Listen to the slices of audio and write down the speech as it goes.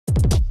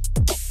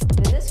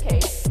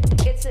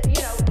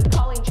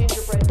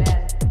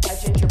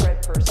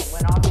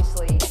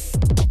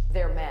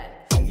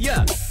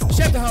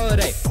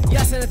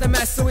the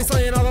mask, so we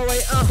slaying all the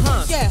way,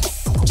 Yeah,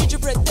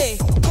 gingerbread day.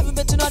 Haven't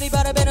been too naughty,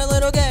 but I've been a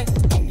little gay.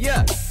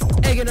 Yeah,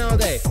 egging all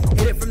day.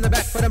 Hit it from the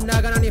back, but I'm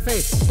noggin on your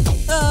face.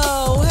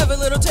 Oh, have a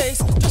little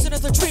taste. Just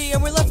another tree,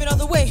 and we're laughing on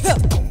the way. Huh.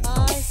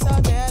 I saw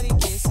Daddy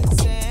kissing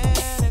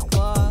Santa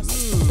Claus.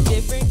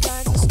 Different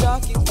kinds of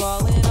stockings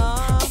falling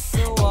off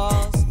the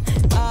walls.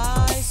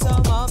 I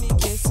saw Mommy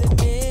kissing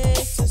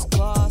Mrs.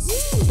 Claus.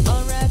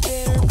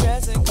 Unwrapping her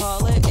present,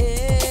 call it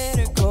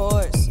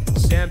intercourse.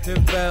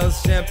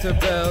 Shamter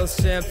bells,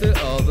 Shamter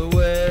all the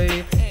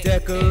way.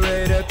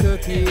 Decorate a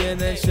cookie and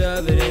then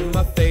shove it in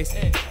my face.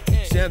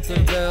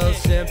 Shamter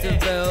bells,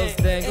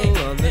 dangle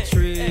on the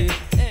tree.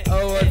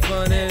 Oh, what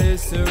fun it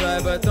is to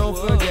ride, but don't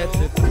forget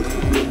to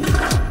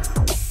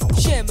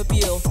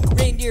Shamobile,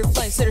 reindeer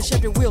flying, set her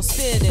Shamter wheel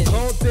spinning.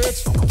 Old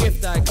bitch,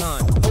 gift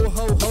icon. Ho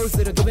ho hoes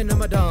that are giving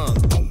them a dong.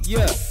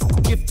 Yeah,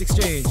 gift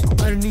exchange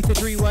underneath the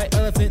 3 white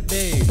elephant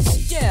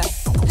days. Yeah,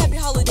 happy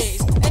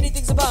holidays.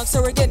 Anything's a box,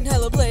 so we're getting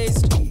hella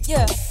blazed.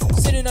 Yeah,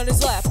 sitting on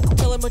his lap,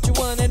 tell him what you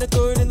want and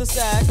throw it in the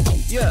sack.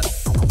 Yeah,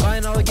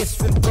 buying all the gifts,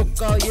 been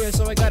broke all year,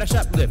 so I got a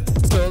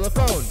shoplift. Stole a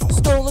phone,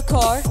 Stole a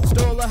car,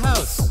 stole a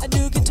house, a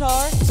new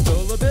guitar,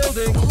 stole a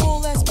building. a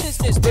whole ass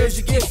business. There's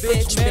your gift,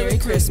 bitch. Merry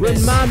Christmas.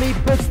 When mommy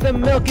puts the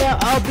milk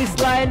out, I'll be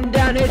sliding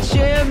down her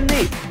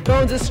chimney.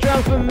 Bones are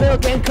strong for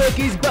milk and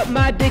cookies, but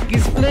my dick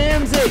is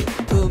flimsy.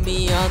 Put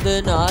me on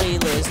the naughty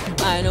list.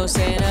 I know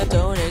Santa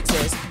don't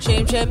exist.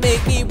 Shame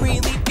make me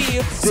really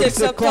feel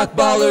 6 o'clock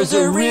ballers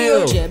are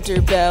real.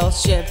 Shamter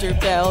bells,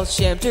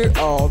 Shamter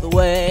all the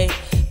way.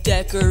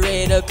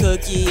 Decorate a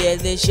cookie and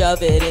then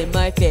shove it in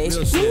my face.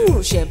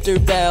 Ooh, Shamter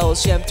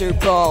bells, Shamter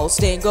balls,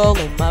 dangle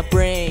in my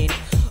brain.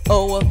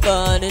 Oh, what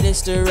fun it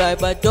is to ride,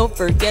 but don't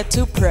forget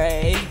to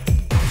pray.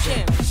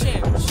 Sham,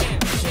 sham, sham.